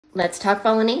Let's talk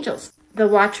fallen angels. The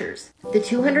Watchers, the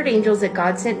 200 angels that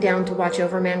God sent down to watch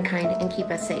over mankind and keep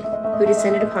us safe, who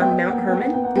descended upon Mount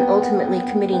Hermon and ultimately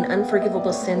committing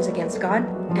unforgivable sins against God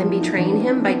and betraying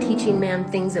him by teaching man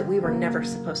things that we were never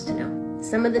supposed to know.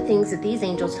 Some of the things that these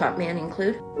angels taught man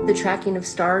include the tracking of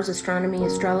stars, astronomy,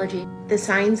 astrology, the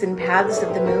signs and paths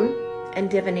of the moon, and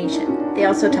divination. They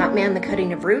also taught man the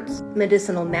cutting of roots,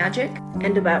 medicinal magic,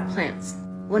 and about plants.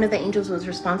 One of the angels was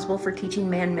responsible for teaching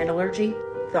man metallurgy,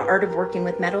 the art of working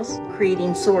with metals,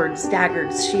 creating swords,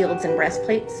 daggers, shields, and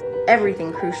breastplates,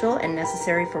 everything crucial and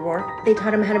necessary for war. They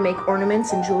taught him how to make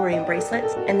ornaments and jewelry and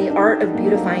bracelets, and the art of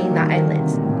beautifying the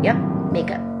eyelids. Yep,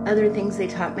 makeup. Other things they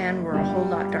taught man were a whole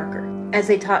lot darker, as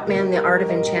they taught man the art of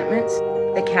enchantments,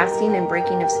 the casting and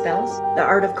breaking of spells, the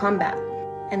art of combat.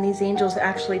 And these angels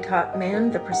actually taught man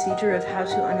the procedure of how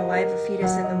to unalive a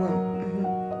fetus in the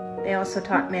womb. They also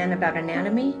taught man about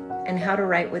anatomy and how to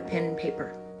write with pen and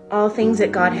paper. All things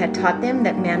that God had taught them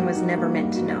that man was never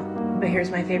meant to know. But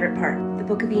here's my favorite part. The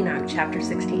book of Enoch, chapter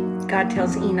 16. God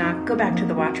tells Enoch, go back to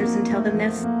the Watchers and tell them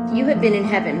this. You had been in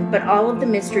heaven, but all of the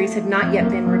mysteries had not yet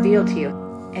been revealed to you.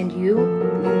 And you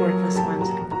worthless ones.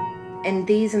 And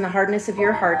these in the hardness of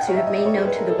your hearts you have made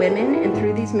known to the women, and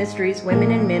through these mysteries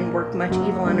women and men work much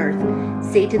evil on earth.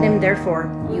 Say to them, therefore,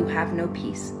 you have no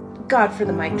peace. God for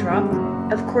the mic drop.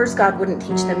 Of course God wouldn't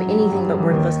teach them anything but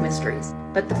worthless mysteries.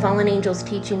 But the fallen angels'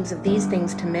 teachings of these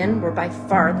things to men were by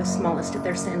far the smallest of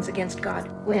their sins against God.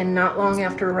 When, not long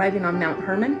after arriving on Mount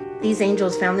Hermon, these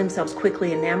angels found themselves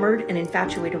quickly enamored and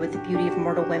infatuated with the beauty of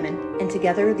mortal women. And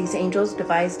together these angels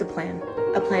devised a plan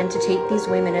to take these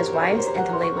women as wives and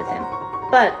to lay with them.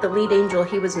 But the lead angel,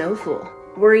 he was no fool.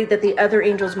 Worried that the other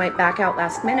angels might back out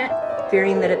last minute,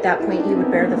 fearing that at that point he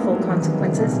would bear the full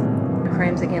consequences for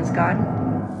crimes against God,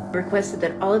 requested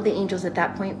that all of the angels at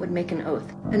that point would make an oath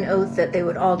that they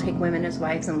would all take women as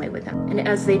wives and lay with them. And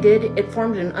as they did, it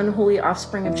formed an unholy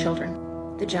offspring of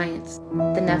children, the giants,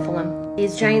 the Nephilim.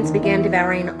 These giants began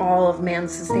devouring all of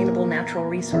man's sustainable natural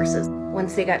resources.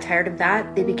 Once they got tired of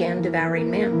that, they began devouring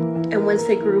man. And once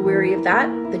they grew weary of that,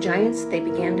 the giants, they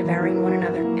began devouring one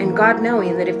another. And God,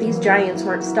 knowing that if these giants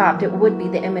weren't stopped, it would be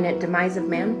the imminent demise of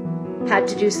man, had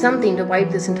to do something to wipe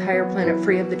this entire planet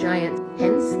free of the giants.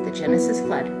 Hence, the Genesis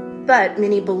flood. But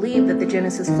many believe that the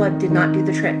Genesis flood did not do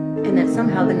the trick, and that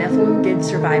somehow the Nephilim did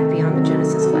survive beyond the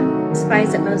Genesis flood.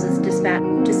 Spies that Moses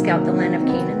dispatched to scout the land of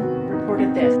Canaan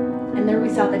reported this. And there we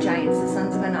saw the giants, the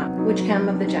sons of Enoch, which came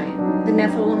of the giant. The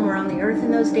Nephilim were on the earth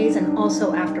in those days and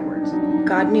also afterwards.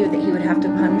 God knew that he would have to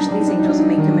punish these angels and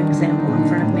make them an example in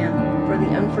front of man for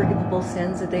the unforgivable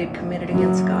sins that they had committed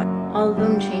against God. All of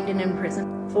them chained and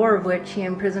imprisoned, 4 of which he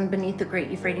imprisoned beneath the great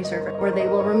Euphrates River, where they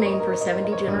will remain for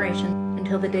 70 generations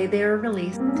until the day they are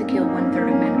released to kill 1/3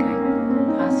 of mankind.